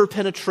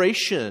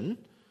interpenetration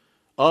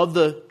of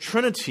the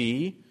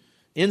Trinity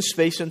in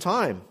space and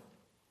time.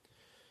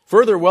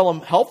 Further,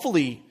 Wellum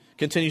helpfully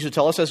continues to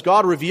tell us, as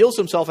God reveals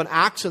himself and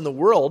acts in the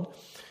world,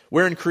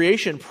 where in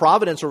creation,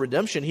 providence, or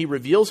redemption, he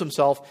reveals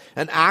himself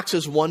and acts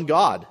as one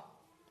God.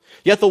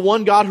 Yet the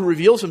one God who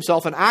reveals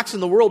himself and acts in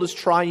the world is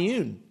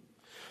triune.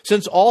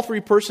 Since all three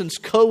persons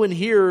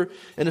co-inhere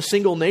in a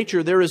single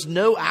nature, there is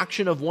no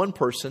action of one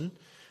person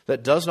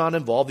that does not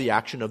involve the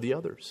action of the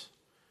others.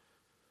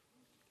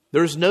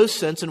 There is no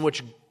sense in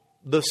which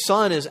the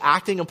Son is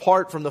acting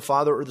apart from the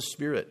Father or the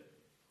Spirit.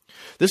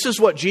 This is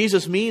what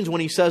Jesus means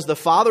when he says, the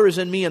Father is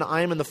in me and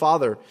I am in the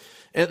Father.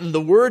 And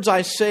the words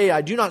I say,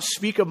 I do not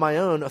speak of my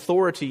own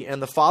authority,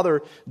 and the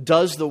Father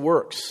does the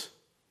works.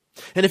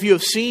 And if you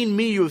have seen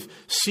me, you have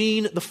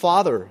seen the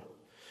Father.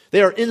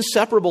 They are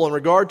inseparable in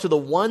regard to the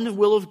one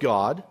will of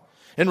God,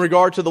 in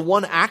regard to the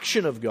one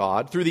action of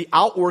God, through the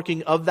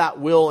outworking of that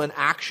will and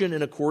action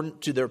in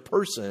accordance to their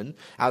person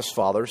as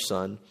Father,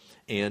 Son,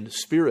 and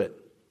Spirit.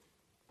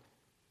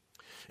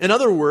 In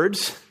other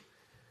words,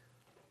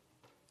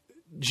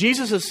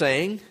 Jesus is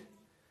saying,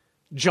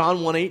 John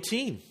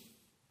 1:18,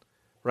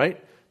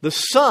 right? The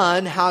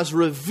Son has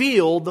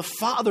revealed the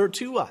Father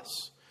to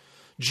us.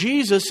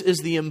 Jesus is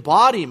the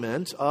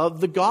embodiment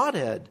of the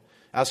Godhead,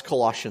 as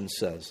Colossians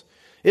says.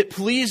 It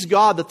pleased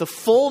God that the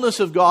fullness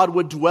of God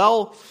would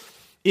dwell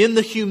in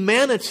the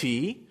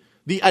humanity,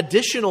 the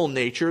additional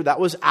nature that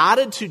was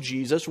added to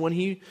Jesus when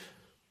he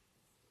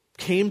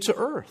came to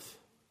earth.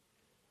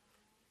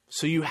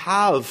 So you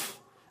have,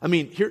 I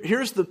mean,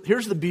 here's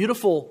the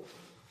beautiful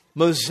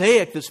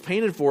mosaic that's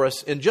painted for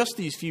us in just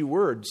these few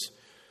words.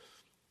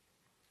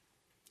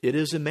 It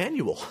is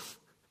Emmanuel,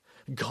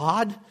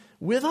 God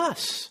with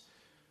us.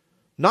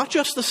 Not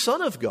just the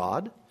Son of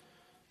God.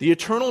 The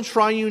eternal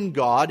triune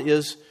God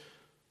is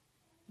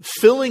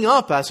filling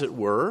up, as it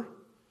were,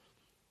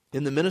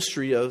 in the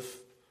ministry of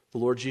the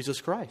Lord Jesus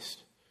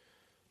Christ.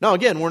 Now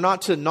again, we're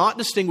not to not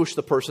distinguish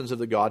the persons of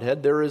the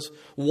Godhead. There is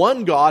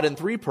one God in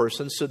three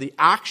persons, so the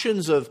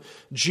actions of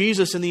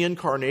Jesus in the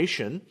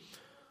incarnation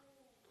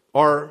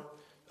are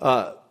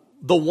the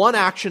one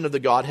action of the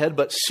Godhead,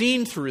 but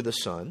seen through the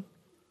Son.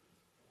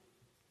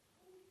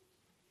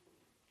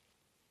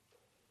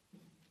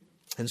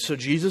 And so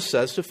Jesus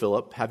says to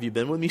Philip, have you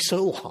been with me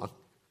so long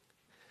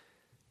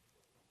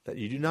that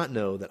you do not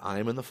know that I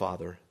am in the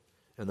Father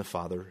and the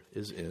Father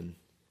is in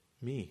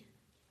me?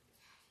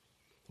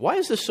 Why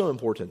is this so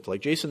important?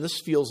 Like, Jason,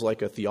 this feels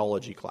like a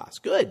theology class.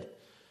 Good.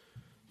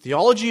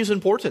 Theology is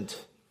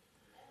important.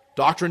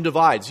 Doctrine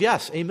divides.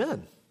 Yes,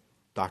 amen.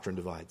 Doctrine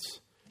divides.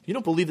 If you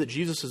don't believe that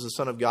Jesus is the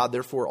Son of God,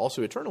 therefore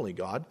also eternally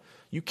God,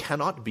 you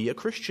cannot be a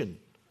Christian.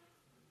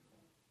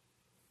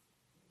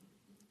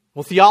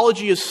 Well,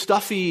 theology is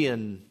stuffy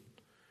and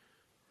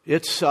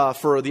it's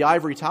for the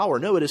ivory tower.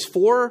 No, it is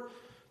for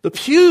the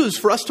pews,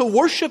 for us to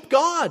worship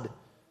God.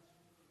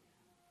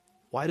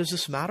 Why does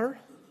this matter?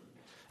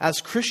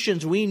 As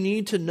Christians, we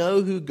need to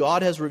know who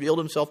God has revealed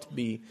himself to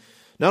be,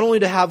 not only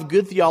to have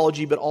good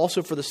theology, but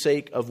also for the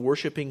sake of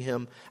worshiping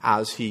him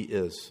as he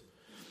is.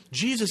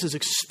 Jesus is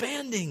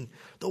expanding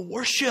the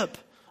worship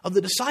of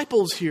the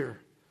disciples here.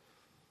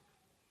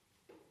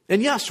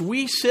 And yes,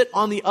 we sit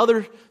on the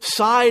other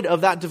side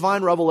of that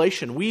divine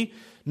revelation. We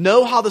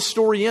know how the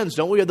story ends,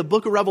 don't we? Of the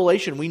book of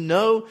Revelation. We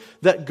know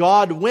that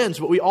God wins,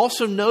 but we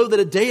also know that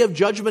a day of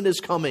judgment is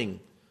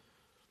coming,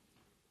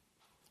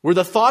 where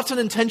the thoughts and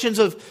intentions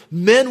of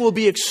men will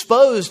be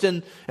exposed,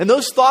 and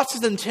those thoughts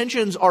and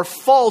intentions are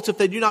false if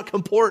they do not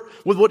comport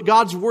with what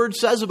God's word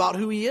says about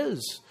who he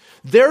is.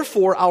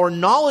 Therefore, our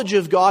knowledge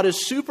of God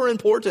is super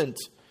important,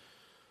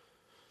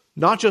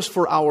 not just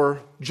for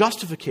our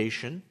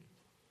justification.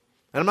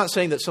 And I'm not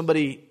saying that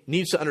somebody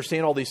needs to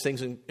understand all these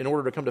things in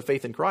order to come to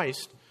faith in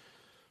Christ.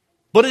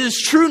 But it is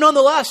true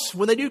nonetheless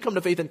when they do come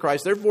to faith in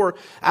Christ. Therefore,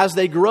 as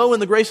they grow in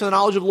the grace and the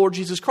knowledge of the Lord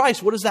Jesus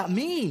Christ, what does that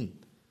mean?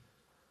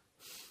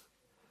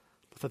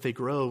 That they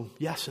grow,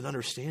 yes, in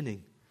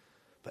understanding.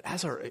 But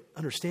as our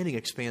understanding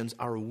expands,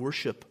 our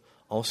worship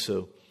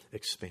also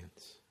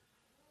expands.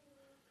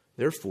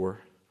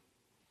 Therefore,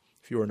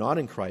 if you are not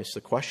in Christ,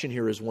 the question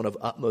here is one of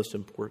utmost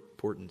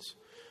importance.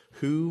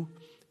 Who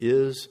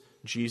is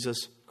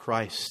Jesus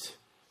Christ?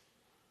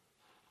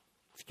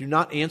 If you do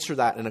not answer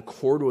that in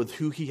accord with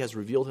who he has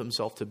revealed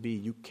himself to be,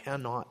 you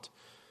cannot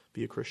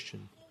be a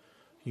Christian.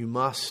 You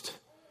must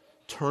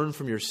turn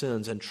from your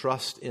sins and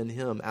trust in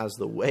him as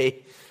the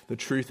way, the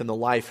truth, and the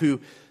life, who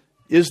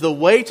is the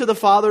way to the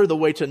Father, the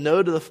way to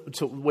know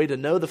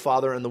the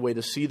Father, and the way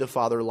to see the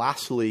Father.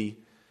 Lastly,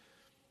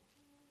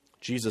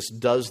 Jesus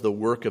does the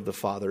work of the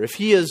Father. If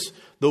he is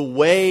the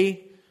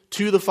way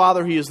to the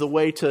Father, he is the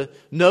way to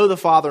know the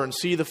Father and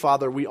see the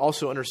Father. We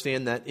also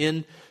understand that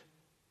in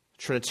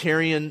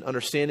Trinitarian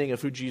understanding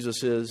of who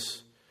Jesus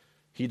is,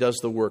 he does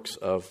the works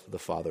of the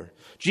Father.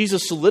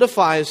 Jesus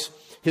solidifies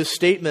his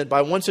statement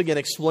by once again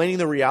explaining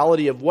the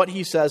reality of what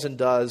he says and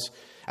does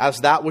as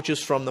that which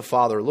is from the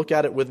Father. Look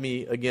at it with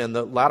me again,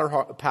 the latter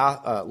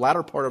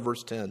part of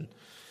verse 10.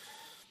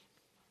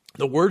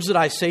 The words that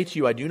I say to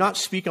you, I do not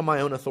speak on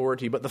my own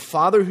authority, but the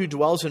Father who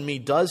dwells in me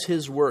does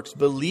his works.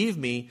 Believe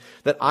me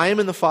that I am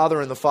in the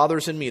Father and the Father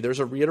is in me. There's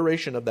a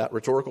reiteration of that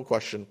rhetorical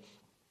question.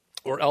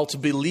 Or else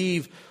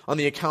believe on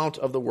the account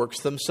of the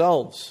works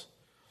themselves.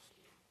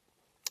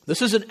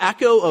 This is an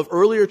echo of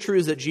earlier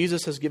truths that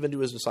Jesus has given to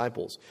his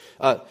disciples.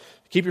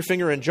 Keep your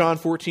finger in John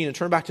 14 and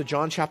turn back to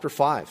John chapter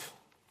 5.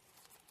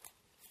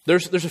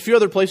 There's a few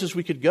other places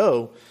we could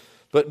go,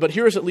 but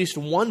here is at least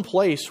one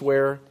place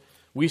where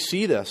we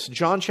see this.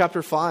 John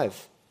chapter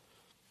 5,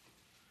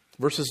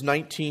 verses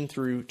 19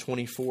 through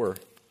 24.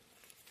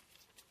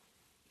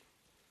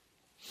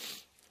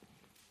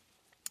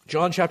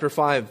 John chapter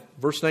 5,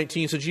 verse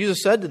 19. So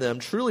Jesus said to them,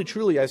 truly,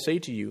 truly, I say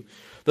to you,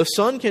 the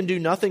Son can do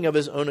nothing of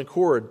his own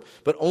accord,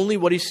 but only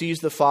what he sees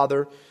the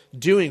Father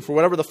doing. For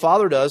whatever the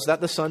Father does,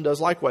 that the Son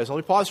does likewise. Let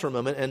me pause for a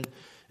moment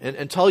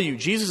and tell you,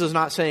 Jesus is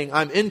not saying,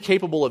 I'm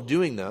incapable of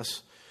doing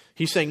this.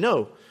 He's saying,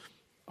 no,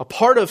 a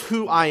part of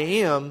who I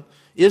am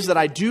is that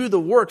I do the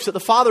works that the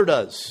Father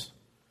does.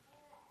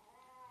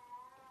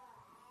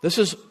 This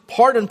is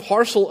part and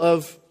parcel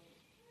of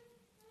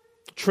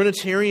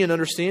Trinitarian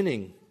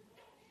understanding.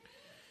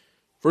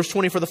 Verse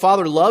 20, for the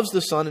Father loves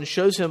the Son and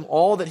shows him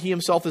all that he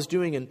himself is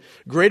doing, and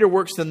greater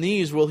works than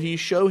these will he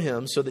show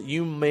him, so that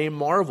you may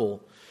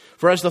marvel.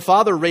 For as the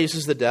Father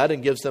raises the dead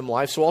and gives them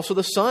life, so also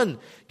the Son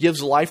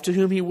gives life to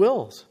whom he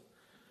wills.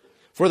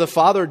 For the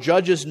Father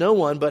judges no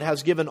one, but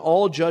has given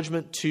all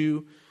judgment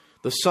to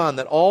the Son,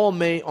 that all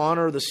may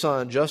honor the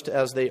Son just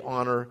as they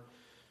honor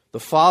the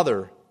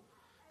Father.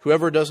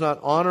 Whoever does not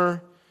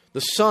honor The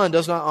Son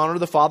does not honor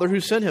the Father who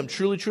sent him.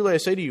 Truly, truly, I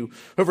say to you,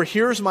 whoever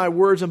hears my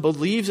words and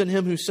believes in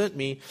him who sent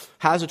me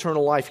has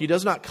eternal life. He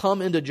does not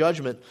come into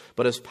judgment,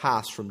 but has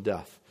passed from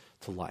death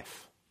to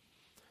life.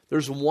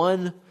 There's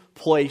one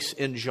place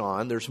in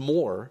John, there's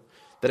more,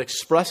 that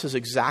expresses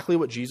exactly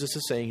what Jesus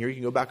is saying here. You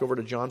can go back over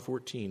to John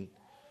 14.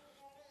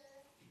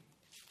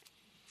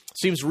 It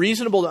seems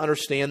reasonable to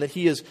understand that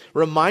he is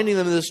reminding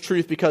them of this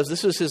truth because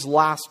this is his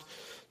last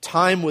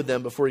time with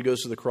them before he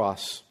goes to the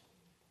cross.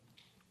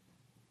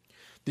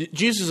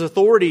 Jesus'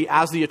 authority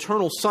as the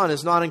eternal Son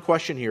is not in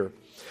question here.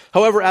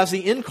 However, as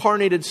the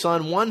incarnated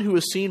Son, one who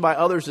is seen by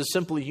others as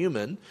simply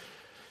human,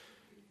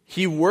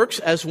 he works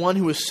as one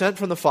who is sent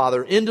from the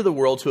Father into the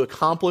world to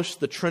accomplish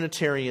the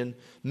Trinitarian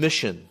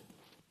mission.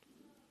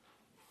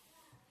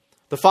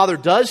 The Father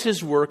does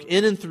his work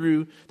in and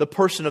through the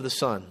person of the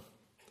Son.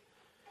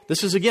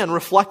 This is again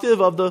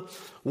reflective of the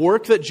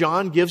work that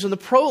John gives in the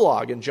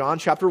prologue in John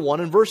chapter 1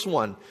 and verse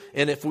 1.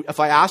 And if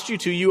I asked you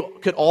to, you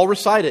could all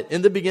recite it.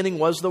 In the beginning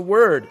was the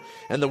Word,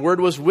 and the Word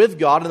was with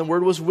God, and the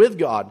Word was with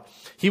God.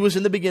 He was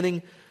in the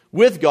beginning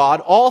with God.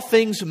 All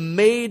things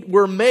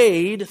were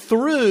made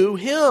through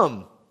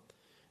him.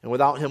 And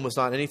without him was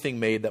not anything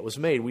made that was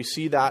made. We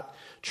see that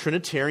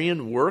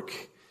Trinitarian work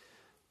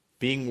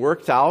being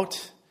worked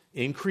out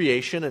in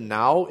creation and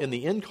now in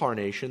the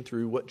incarnation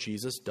through what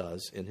Jesus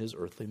does in his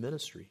earthly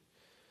ministry.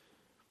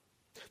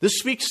 This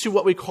speaks to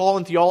what we call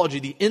in theology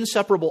the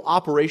inseparable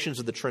operations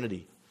of the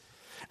Trinity.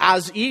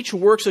 As each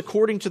works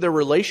according to their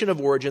relation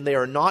of origin, they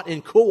are not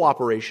in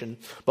cooperation,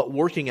 but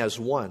working as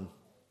one.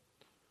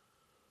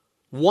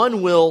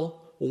 One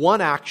will,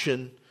 one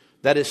action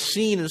that is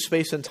seen in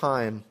space and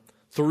time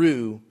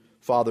through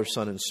Father,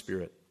 Son, and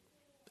Spirit.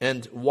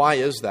 And why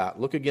is that?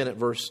 Look again at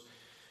verse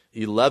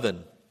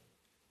 11.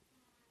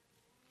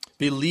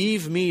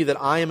 Believe me that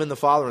I am in the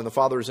Father and the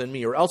Father is in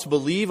me, or else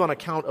believe on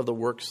account of the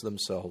works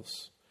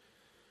themselves.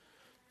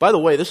 By the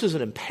way, this is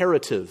an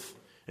imperative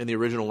in the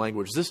original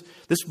language. This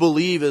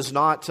believe is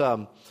not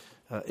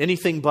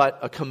anything but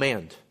a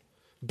command.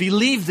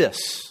 Believe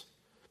this.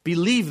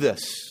 Believe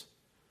this.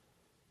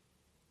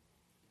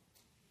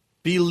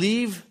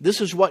 Believe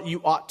this is what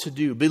you ought to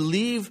do.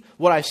 Believe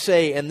what I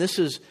say, and this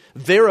is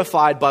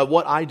verified by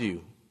what I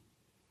do.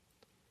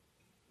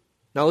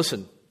 Now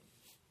listen.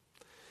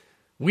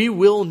 We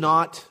will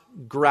not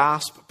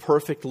grasp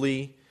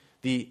perfectly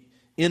the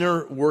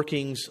inner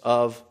workings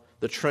of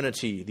the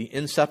Trinity, the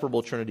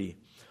inseparable Trinity,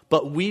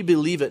 but we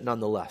believe it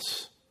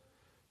nonetheless,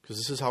 because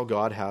this is how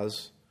God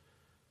has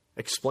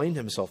explained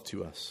himself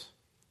to us.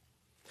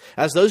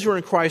 As those who are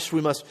in Christ,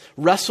 we must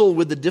wrestle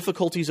with the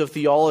difficulties of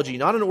theology,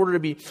 not in order to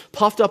be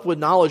puffed up with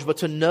knowledge, but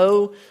to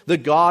know the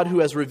God who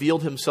has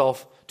revealed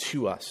himself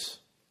to us.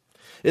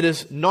 It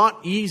is not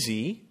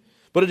easy,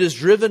 but it is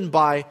driven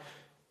by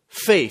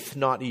faith,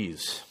 not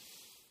ease.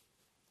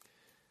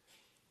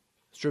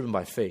 It's driven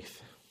by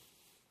faith.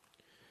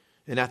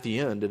 And at the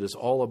end, it is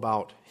all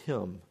about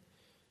him.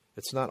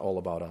 It's not all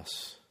about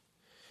us.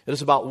 It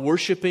is about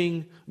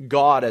worshiping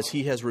God as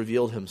he has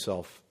revealed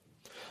himself.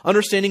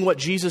 Understanding what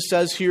Jesus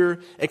says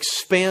here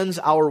expands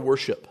our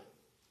worship.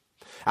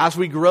 As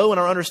we grow in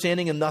our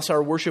understanding and thus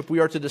our worship, we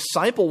are to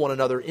disciple one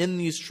another in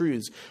these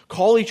truths,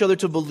 call each other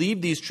to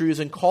believe these truths,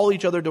 and call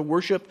each other to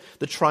worship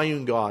the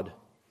triune God.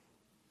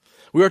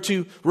 We are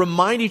to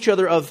remind each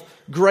other of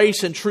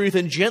grace and truth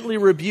and gently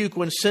rebuke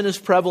when sin is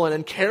prevalent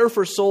and care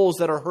for souls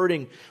that are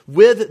hurting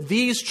with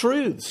these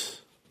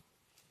truths.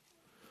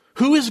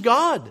 Who is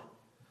God?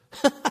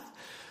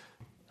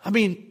 I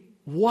mean,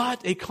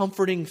 what a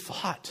comforting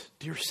thought,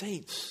 dear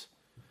saints,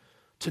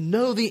 to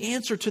know the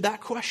answer to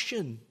that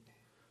question.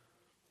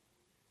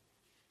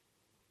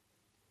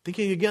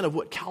 Thinking again of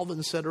what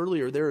Calvin said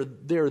earlier,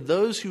 there are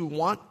those who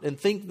want and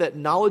think that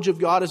knowledge of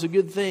God is a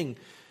good thing.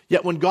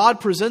 Yet when God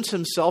presents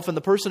himself in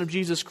the person of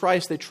Jesus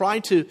Christ, they try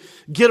to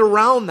get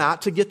around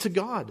that to get to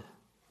God.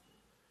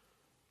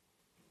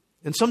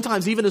 And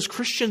sometimes even as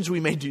Christians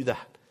we may do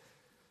that.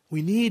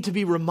 We need to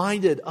be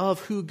reminded of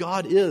who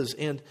God is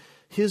and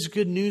his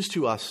good news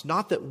to us.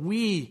 Not that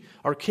we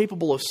are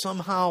capable of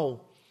somehow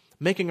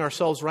making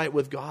ourselves right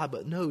with God,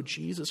 but no,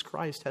 Jesus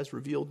Christ has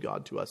revealed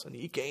God to us, and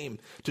he came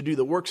to do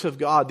the works of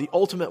God, the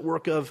ultimate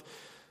work of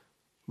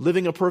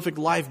living a perfect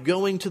life,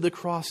 going to the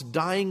cross,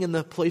 dying in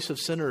the place of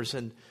sinners,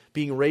 and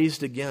being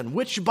raised again,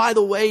 which, by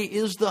the way,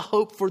 is the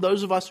hope for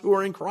those of us who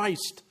are in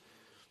Christ.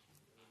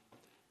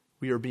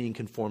 We are being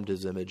conformed to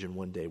his image, and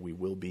one day we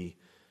will be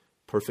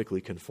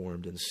perfectly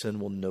conformed, and sin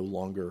will no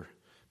longer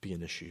be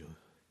an issue.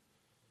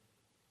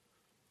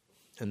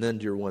 And then,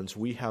 dear ones,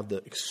 we have the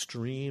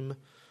extreme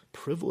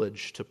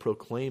privilege to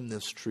proclaim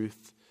this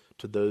truth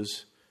to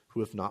those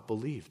who have not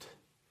believed.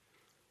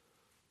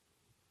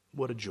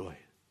 What a joy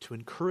to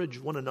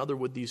encourage one another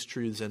with these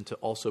truths and to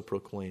also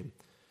proclaim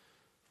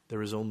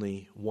there is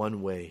only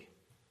one way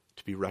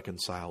to be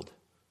reconciled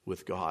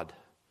with God.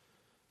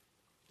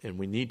 And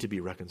we need to be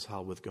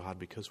reconciled with God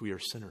because we are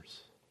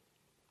sinners.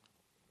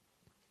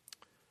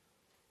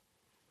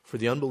 For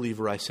the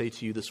unbeliever, I say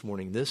to you this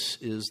morning, this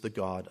is the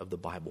God of the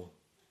Bible.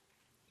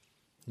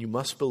 You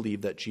must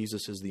believe that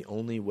Jesus is the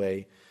only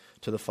way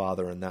to the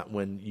Father, and that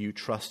when you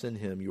trust in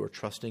him, you are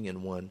trusting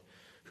in one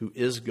who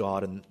is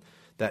God, and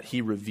that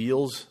he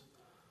reveals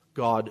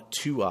God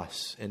to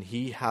us, and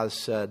he has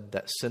said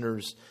that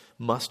sinners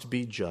must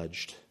be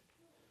judged.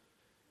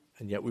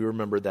 And yet we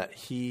remember that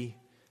he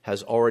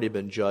has already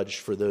been judged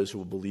for those who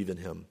will believe in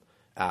him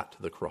at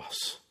the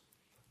cross.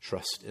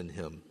 Trust in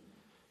him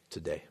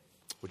today.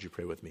 Would you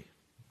pray with me?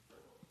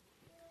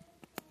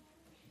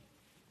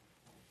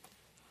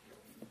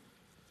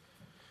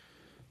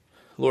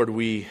 Lord,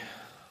 we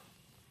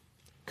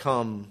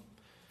come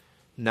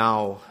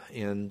now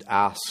and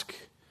ask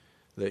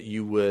that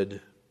you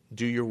would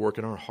do your work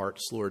in our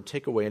hearts. Lord,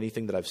 take away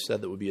anything that I've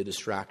said that would be a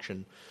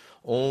distraction.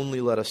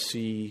 Only let us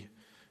see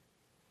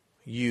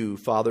you,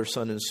 Father,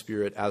 Son, and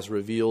Spirit, as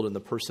revealed in the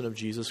person of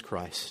Jesus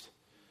Christ,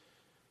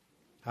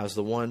 as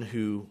the one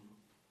who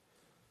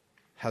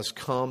has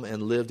come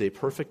and lived a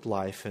perfect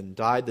life and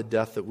died the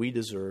death that we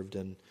deserved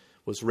and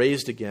was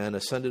raised again,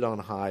 ascended on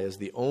high as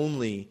the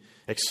only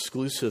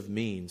exclusive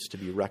means to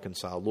be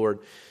reconciled. Lord,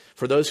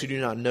 for those who do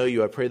not know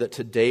you, I pray that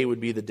today would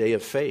be the day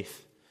of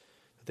faith,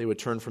 that they would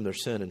turn from their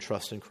sin and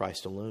trust in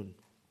Christ alone.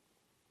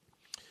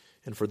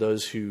 And for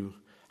those who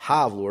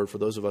have, Lord, for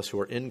those of us who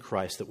are in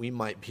Christ, that we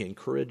might be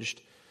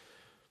encouraged,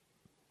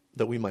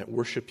 that we might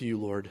worship you,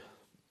 Lord,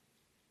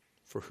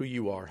 for who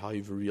you are, how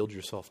you've revealed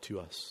yourself to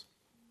us.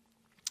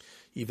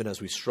 Even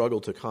as we struggle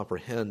to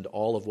comprehend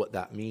all of what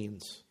that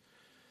means,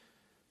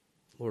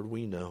 Lord,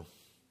 we know,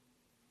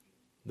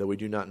 though we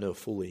do not know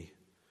fully,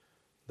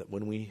 that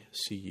when we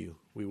see you,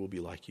 we will be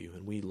like you,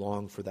 and we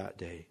long for that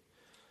day.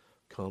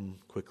 Come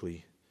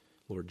quickly,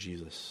 Lord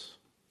Jesus.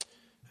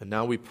 And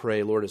now we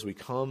pray, Lord, as we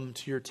come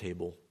to your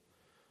table,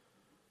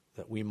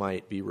 that we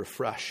might be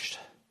refreshed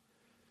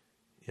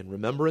in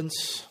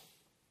remembrance,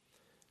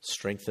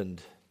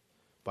 strengthened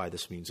by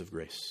this means of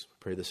grace. We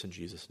pray this in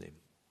Jesus' name.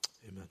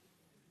 Amen.